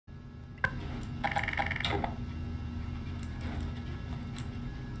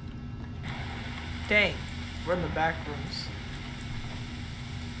Dang, we're in the back rooms.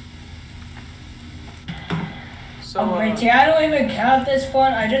 So, Richie, I don't even care at this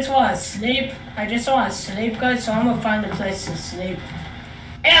point. I just want to sleep. I just want to sleep, guys. So I'm gonna find a place to sleep.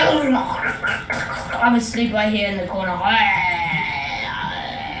 I'm gonna sleep right here in the corner. What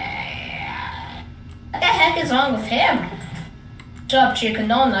the heck is wrong with him? Shut up, chicken.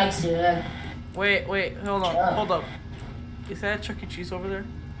 No one likes you. wait, hold on, hold up. Is that a Chuck E. Cheese over there?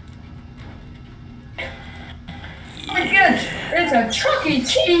 Oh my god, it's a Chuck E.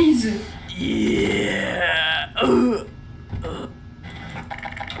 Cheese! Yeah.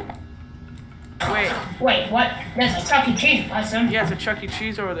 Wait, what? There's a Chuck E. Cheese person. Yeah, it's a Chuck E.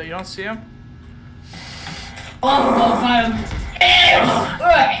 Cheese over there. You don't see him? Oh, find him.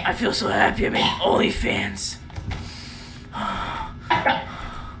 I feel so happy I made OnlyFans. I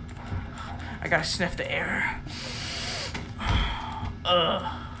gotta sniff the air.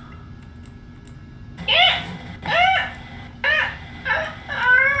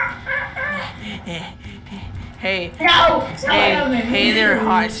 Hey. No! Hey there,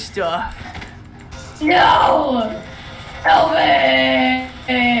 hot stuff. No! Help me!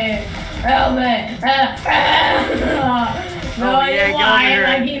 Help me! No, Oh yeah,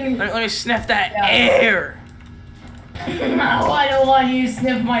 get over here. Let me sniff that air. No, I don't want you to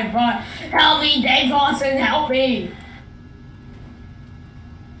sniff my butt. Help me, Dave Austin, help me!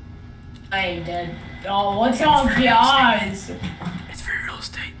 I ain't dead. Oh, what's wrong with your eyes? It's for real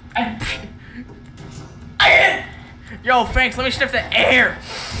estate. Yo, thanks. Let me sniff the air.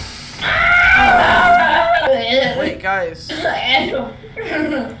 Wait, guys.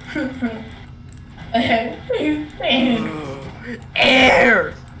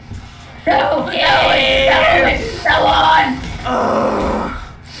 Air. No, air. Come on.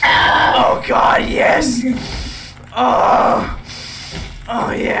 Oh God, yes. Oh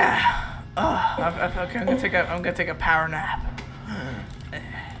yeah. Okay, I'm gonna take a power nap.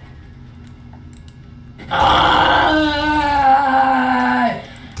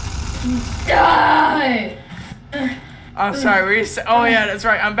 Die! I'm sorry. Oh yeah, that's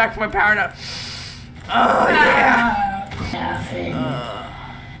right. I'm back for my power nap. Oh yeah. Nothing.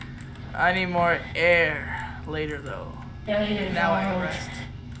 I need more air later though. No, you don't. Now I can rest.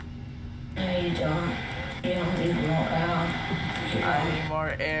 No, you don't. You don't need more air. I need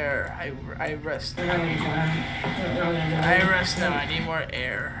more air. I rest. No, you don't. No, you don't. I rest now. I need more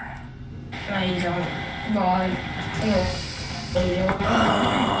air. No, you don't. God.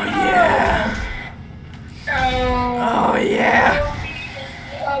 Oh yeah. Oh yeah.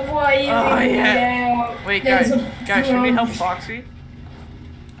 Why you Oh yeah. now? Wait, guys, should we help Foxy?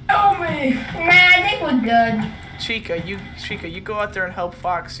 Help me. Nah, I think we're good. Chica, you go out there and help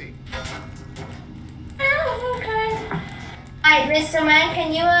Foxy. Oh, okay. Alright, Mr. Man,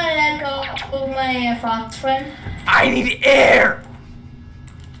 can you let go of my fox friend? I need air.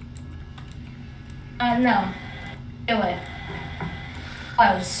 No. Do it.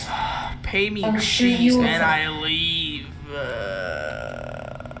 Close. Pay me I'll shoot cheese you and with I leave.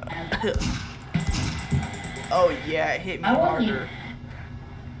 Oh yeah, it hit me I want harder.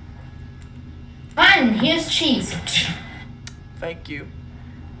 Fine, here's cheese. Thank you.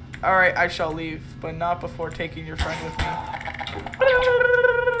 Alright, I shall leave, but not before taking your friend with me.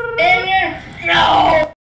 No!